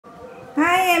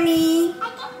High এমি।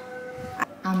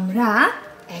 আমরা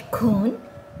এখন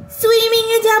swimming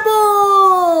এ যাব।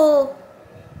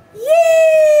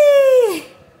 Yay!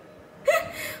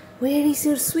 Where is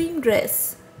your swim dress?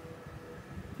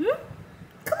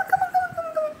 Come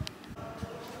on.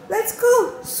 Let's go.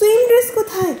 Swim dress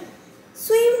কোথায়?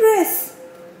 Swim dress.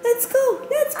 Let's go.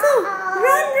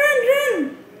 Run.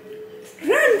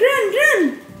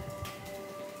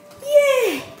 Yeah.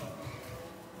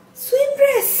 Swim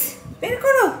dress. বের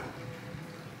করো।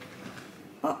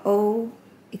 Uh-oh.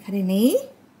 এখানে নেই।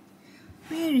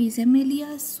 Where is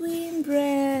Amelia's swim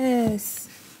dress?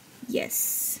 Yes.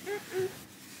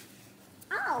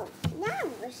 Oh,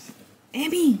 numbers.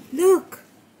 Emmy, look.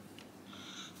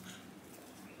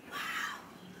 Wow.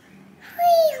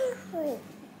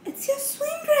 It's your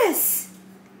swim dress.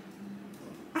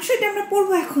 আসো এটা আমরা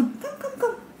পরবো এখন।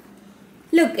 Come.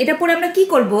 Look, এটা পরে আমরা কি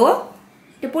করব?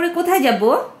 এটা পরে কোথায় যাব?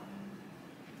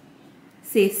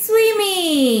 Say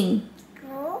swimming.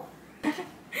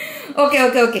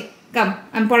 Okay. Come,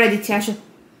 আমি পরাই দিচ্ছি আসো।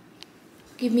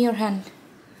 Give me your hand.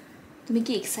 তুমি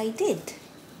কি excited?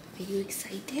 Are you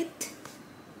excited?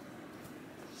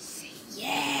 Say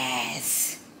yes.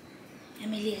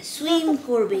 Amelia swim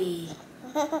করবে।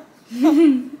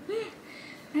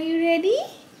 Are you ready?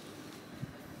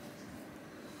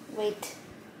 Wait.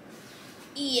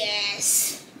 Yes.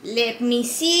 Let me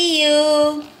see you.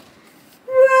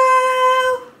 Wow.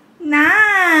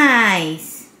 Nice.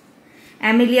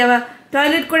 Amelia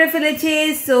toilet করে ফেলেছে,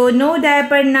 সো নো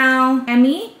ডায়াপার নাও।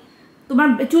 আমি তোমার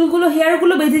চুলগুলো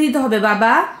হেয়ারগুলো বেঁধে দিতে হবে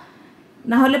বাবা,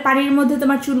 না হলে পানির মধ্যে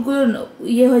তোমার চুলগুলো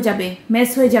ইয়ে হয়ে যাবে, মেস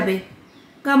হয়ে যাবে।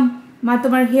 কাম, মা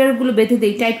তোমার হেয়ারগুলো বেঁধে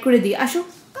দেই, টাইট করে দিই। আসো।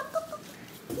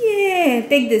 ইয়ে,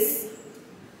 টেক দিস।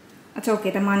 আচ্ছা ওকে,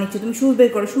 এটা মা নিচ্ছে। তুমি শুজ বের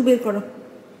করো।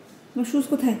 তোমার শুজ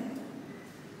কোথায়?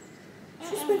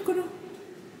 শুজ বের করো।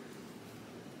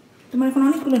 তোমার এখন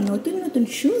অনেকগুলো নতুন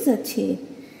শুজ আছে।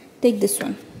 Take this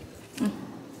one.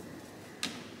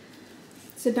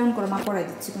 Sit down করো, মা পড়াই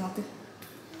দিচ্ছি তোমাকে।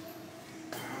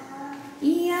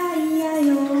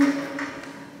 E-I-E-I-O.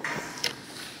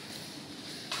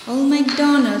 Old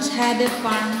MacDonald's had a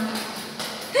farm.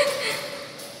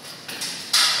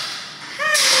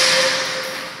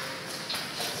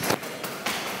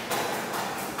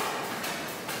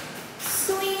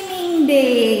 Swimming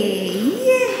day.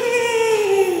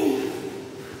 Yay!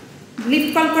 Lift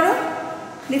call करो।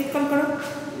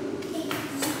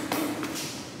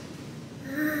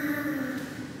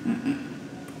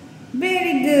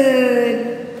 Very good.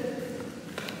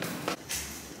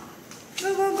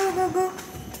 Go.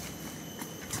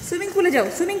 Swimming pool जाओ,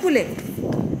 swimming pool.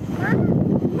 Go. Run.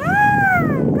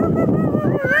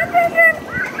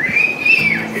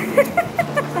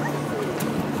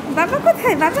 বাবা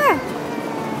কোথায়? বাবা।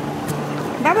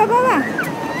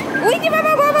 ওই যে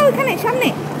বাবা ওখানে সামনে।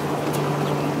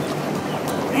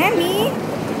 Emmy.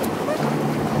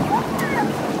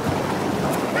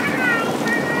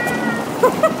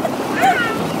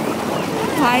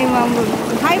 Hi Mambu.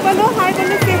 Hi bolo,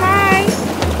 say hi.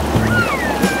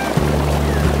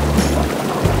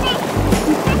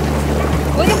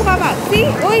 ওই দেখো বাবা, see,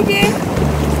 ওই যে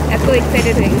এত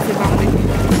এক্সাইটেড হয়ে গেছে বাবা।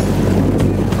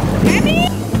 Emmy.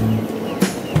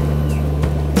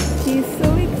 She's so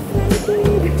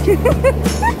excited.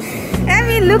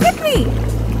 Emmy, look at me.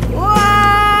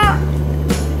 Wow.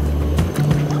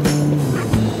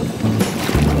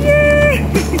 Yay.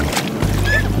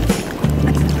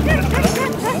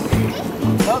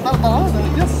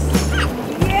 Yes.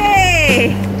 Yay.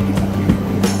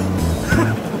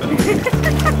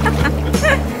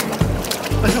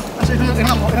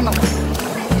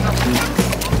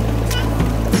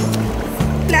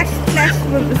 Splash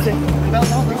বলতেছে।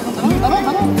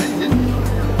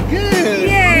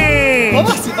 Yay.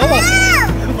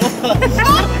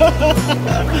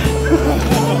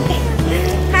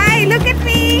 Hi, look at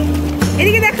me.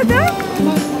 এদিকে দেখো তো,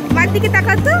 মার দিকে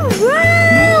তাকাও তো।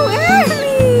 Wow,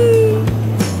 Emmy.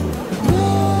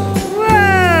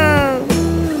 Wow.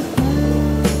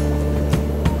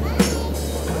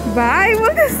 Bye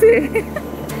বলতেছে।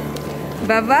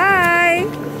 Bye.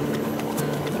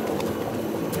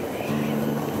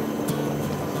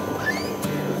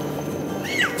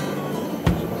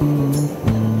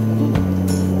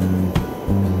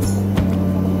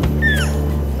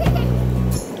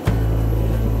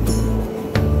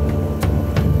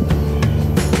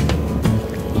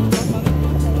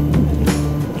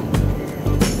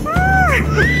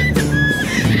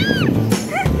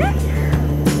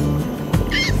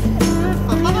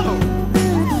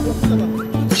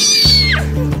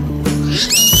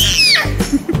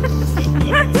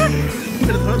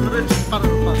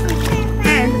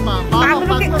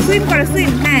 সুইম করো,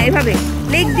 সুইম। হ্যাঁ, এভাবে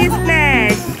লেগ দিয়ে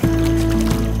স্প্ল্যাশ।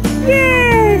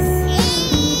 ইয়েস।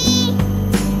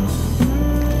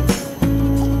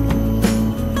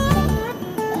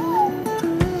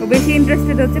 ও বেশি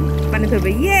ইন্টারেস্টেড হচ্ছে মানে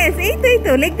ধরবে। ইয়েস, এই তো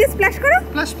লেগ দিয়ে স্প্ল্যাশ করো।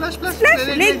 স্প্ল্যাশ,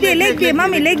 লেগ দিয়ে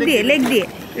মামি, লেগ দিয়ে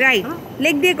রাইট,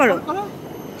 লেগ দিয়ে করো।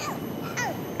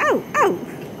 আউ আউ।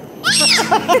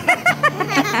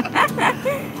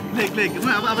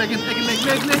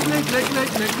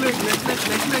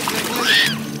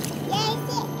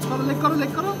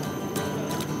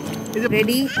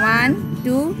 রেডি, 1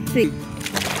 2 3।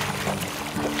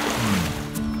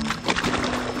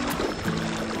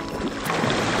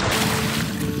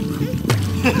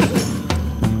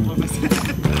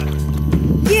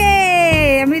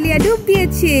 Amelia ডুব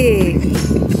দিয়েছে।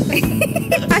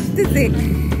 আসতেছে।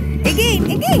 Again.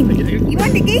 You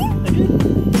want again?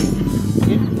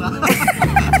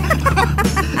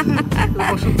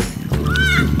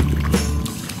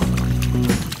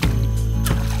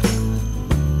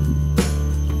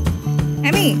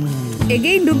 আমি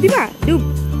again ডুব দিবা? ডুব।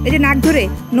 এই যে নাক ধরে,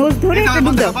 নোজ ধরে একটা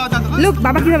ডুব দাও। লুক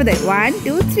বাবা কিভাবে দেয়। 1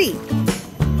 2 3।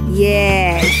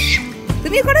 Yes.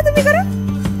 তুমি করো।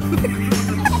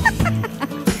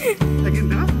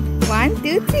 1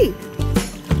 2 3।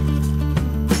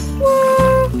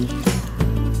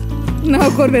 না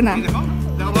করবে না।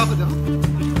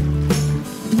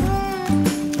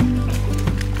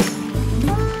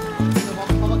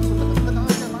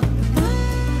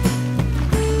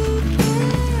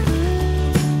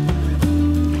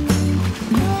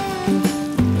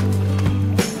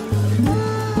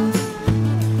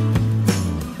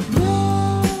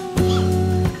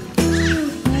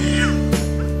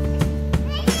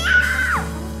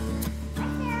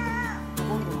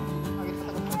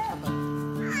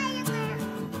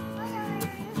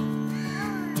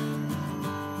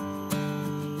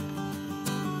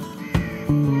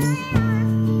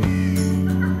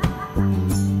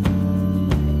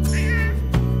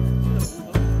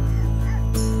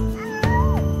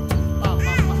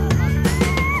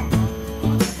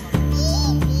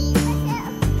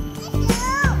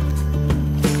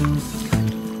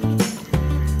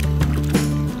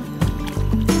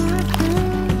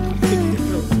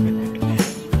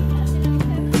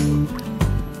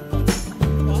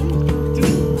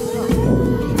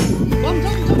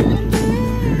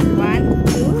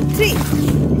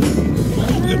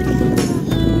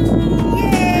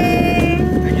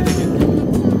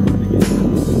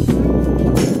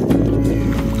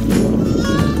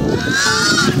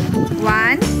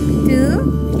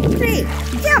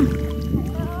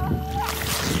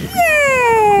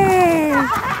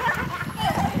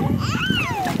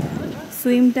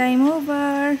 Swim time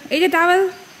over. এই যে towel,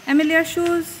 Amelia's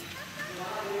shoes.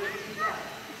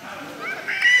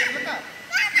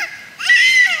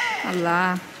 Allah.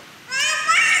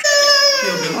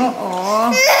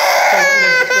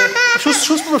 Shoes.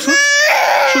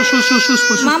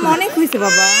 মা অনেক হইছে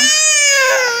বাবা।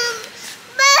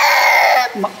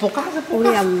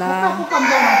 ওরে আল্লাহ।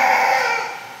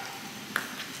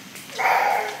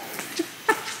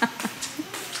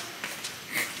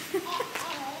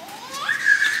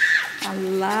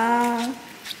 আল্লাহ।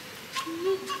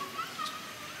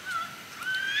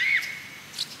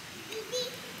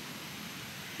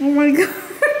 ও মাই গড,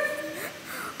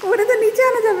 ওটা তো নিচে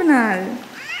আনা যাবে না আর।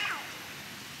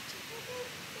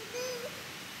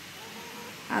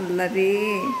 আল্লাহ রে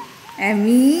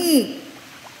অ্যামি,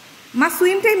 মা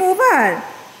সুইম টাইম ওভার।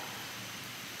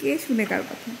 কে শুনে কার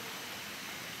কথা?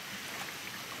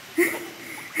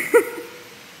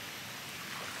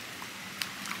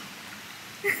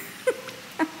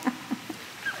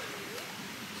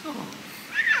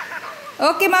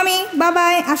 ওকে মামি, বাই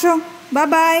বাই, আসো, bye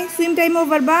bye, swim time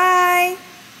over, by,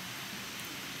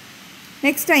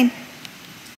 next time.